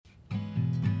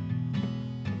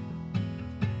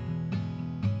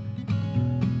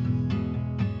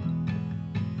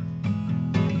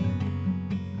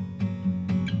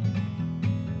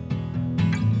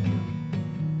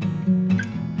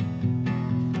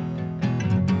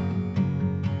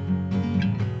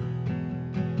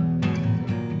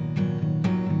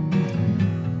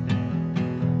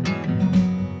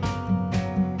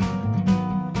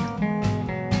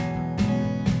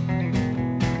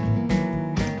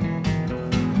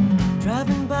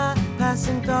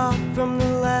passing thought from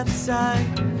the left side.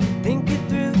 Think it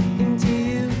through into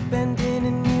you, bending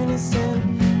in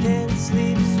unison. Can't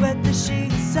sleep, sweat the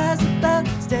sheets as about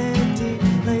steady.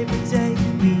 Labor Day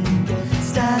weekend,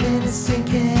 starting to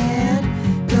sink in.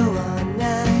 Go on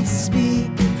now,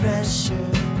 speak the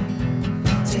pressure.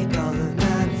 Take all of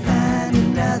mine, find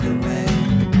another way.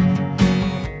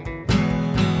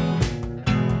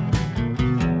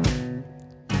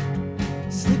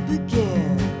 Slip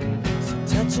again, so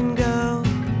touch and go.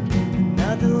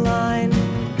 Another line,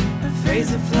 a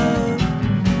phrase of flow.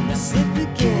 Now slip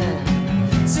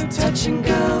again, so touch and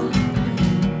go.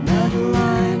 Another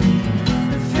line,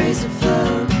 a phrase of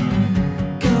flow.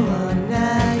 Go on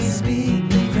now, you speak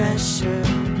the pressure.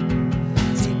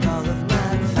 Take all of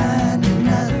mine, find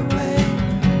another way.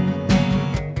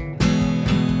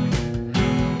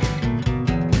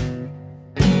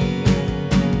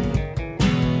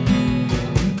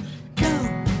 Go,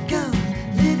 go,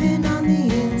 living on the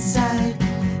inside.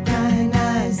 Nine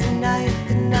eyes, the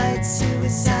night,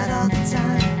 suicide all the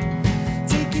time.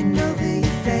 Taking over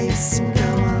your face and go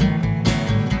on.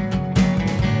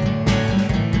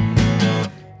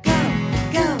 Go,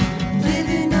 go,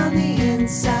 living on the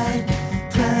inside.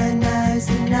 Prying eyes,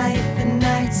 the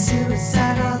night,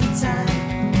 suicide all the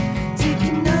time.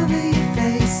 Taking over your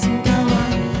face and go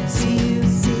on. See you,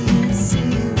 see you, see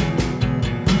you.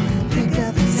 Pick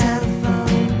up the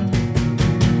telephone,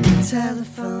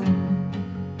 telephone.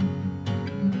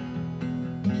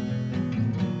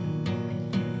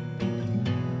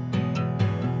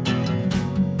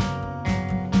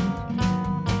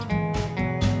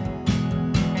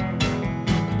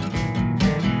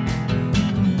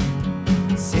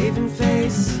 Saving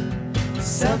face,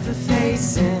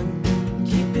 self-effacing,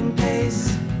 keeping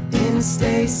pace in a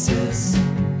stasis.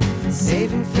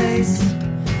 Saving face,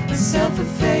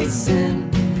 self-effacing,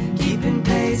 keeping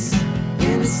pace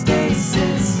in a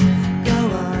stasis. Go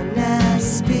on now,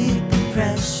 speak the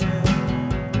pressure.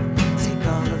 Take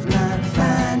all of mine,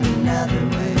 find another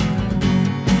way.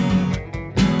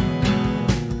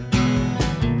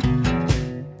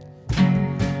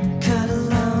 Cut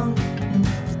along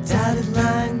the dotted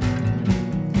line.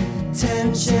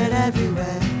 Tension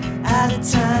everywhere, out of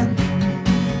time.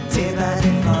 Day by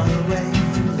day fall away,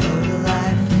 too low to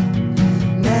life.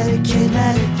 Medicate,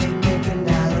 medicate, make an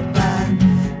alibi.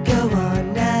 Go on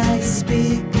now, you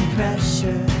speak the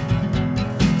pressure.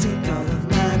 Take all of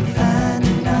mine, find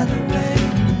another way.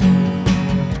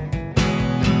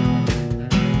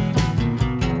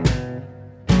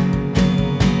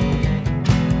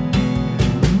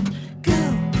 Go,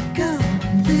 go,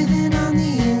 living on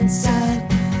the inside.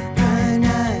 Prying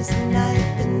eyes,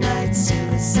 the night,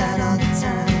 suicide all the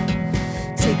time.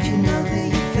 Taking over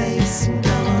your face and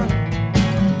go on.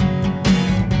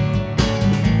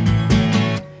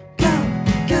 Go,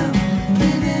 go,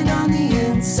 living on the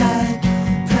inside.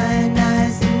 Prying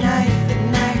eyes, the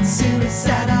night,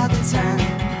 suicide all the time.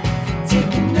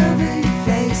 Taking over your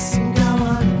face and go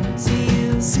on. See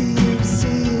you, see you,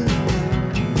 see you.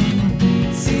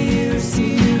 See you,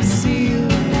 see you, see you.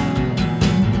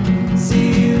 See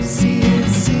you, see you,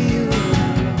 see you.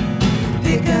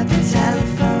 Pick up the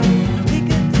telephone, pick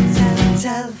up the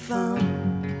telephone.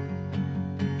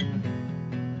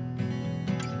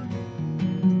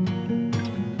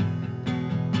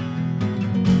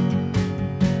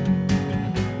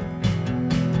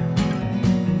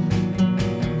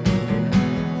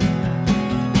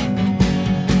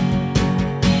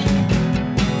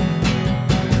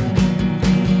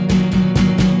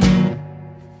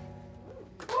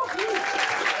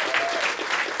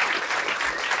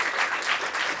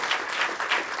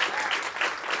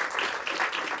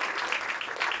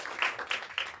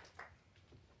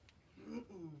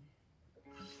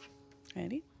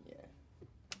 Ready?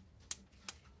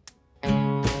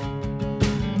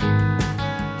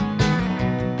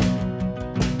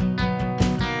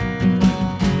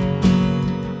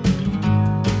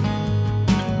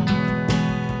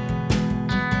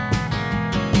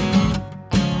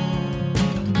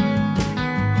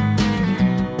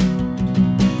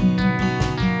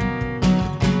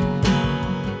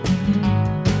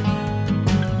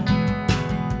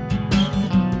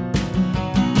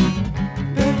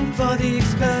 Burning for the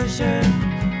exposure,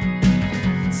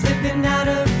 slipping out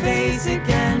of phase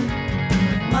again.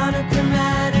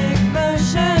 Monochromatic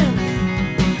motion,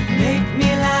 make me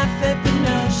laugh at the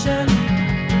notion.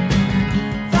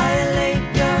 Violate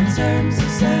your terms of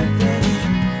service.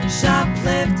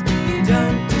 Shoplift, you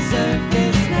don't deserve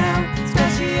this now.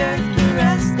 Scratch the earth, the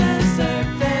rest the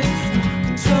surface.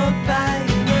 Controlled by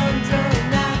your own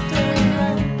drone after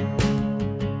all.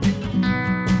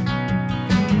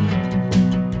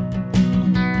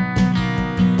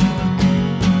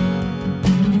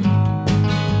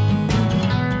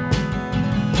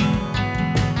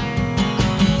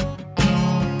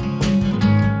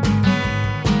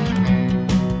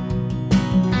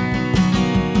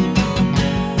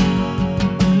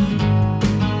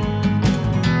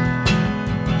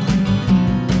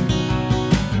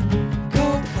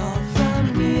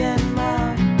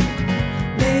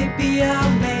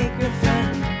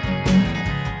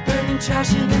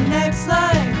 trash in the next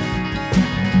life.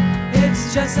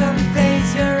 It's just some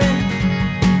phase you're in.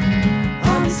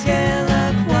 On a scale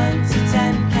of 1 to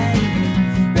 10, can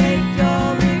you rate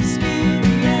your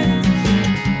experience?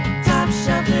 Top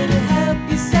shelf to help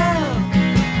yourself.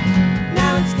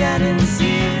 Now it's getting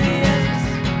serious.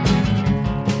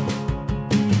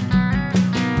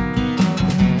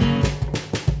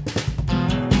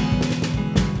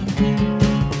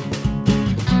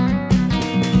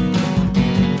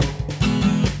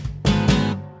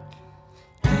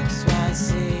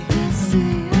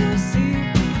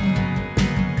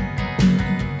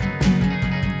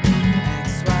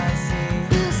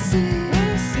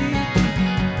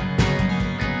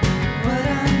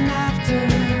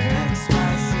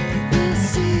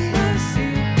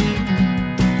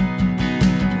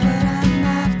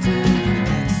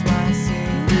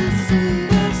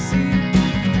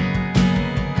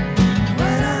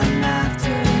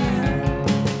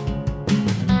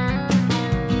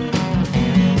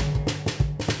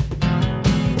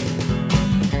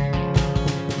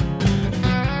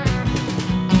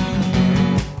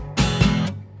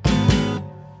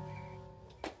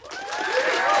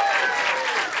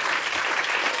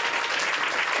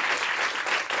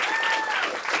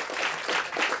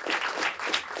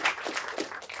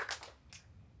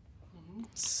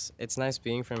 It's nice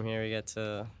being from here. We get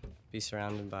to be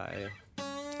surrounded by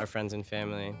our friends and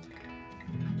family.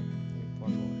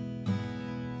 One more.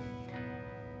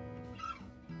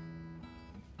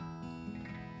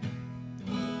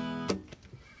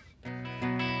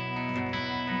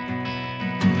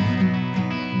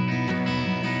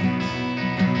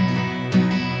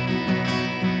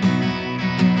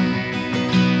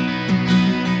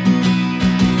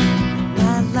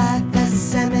 My life as a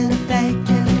salmon, a fake,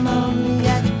 and I'm only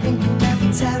ever thinking of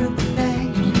a terrible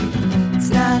thing. It's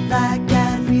not like I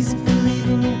had reason for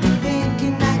leaving you,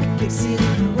 thinking I could fix it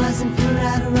if it wasn't for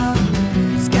right or wrong.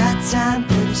 Who's got time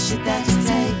for the shit that you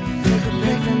take? Take a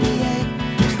break from the ache,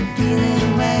 just for feeling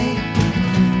away.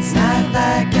 It's not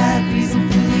like I had reason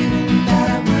for leaving you, that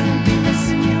I wouldn't be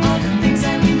missing you. All the things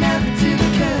that we never did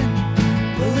or could.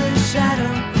 Pull a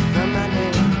shadow from my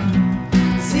name.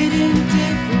 Is it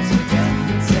indifference or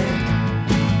deficit?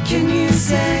 Can you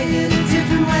say it a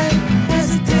different way?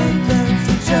 Hesitate, close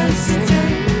the choice and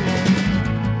turn your name.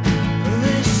 Pull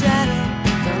a shadow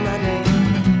from my name.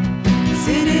 Is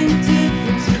it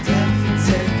indifference or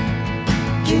deficit?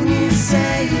 Can you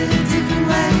say it a different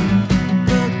way?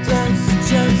 Look close the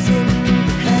choice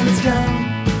and it's gone.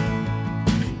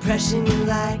 Impression your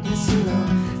likeness alone.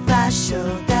 If I show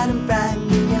that I'm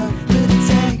frightening you, could it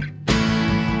take?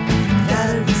 Without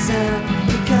a reason,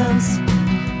 it comes,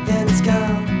 then it's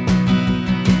gone.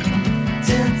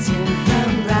 Tilting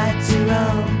from right to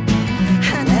wrong.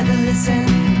 I never listen,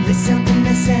 there's something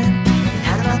missing.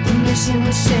 Had my permission,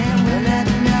 wishing we'll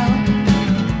never know.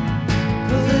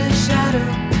 Pull a shadow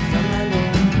from my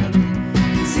name.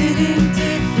 Is it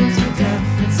indifference or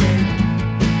deficit?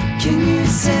 Can you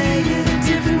say it a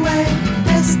different way?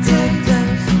 Hesitate,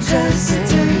 close, just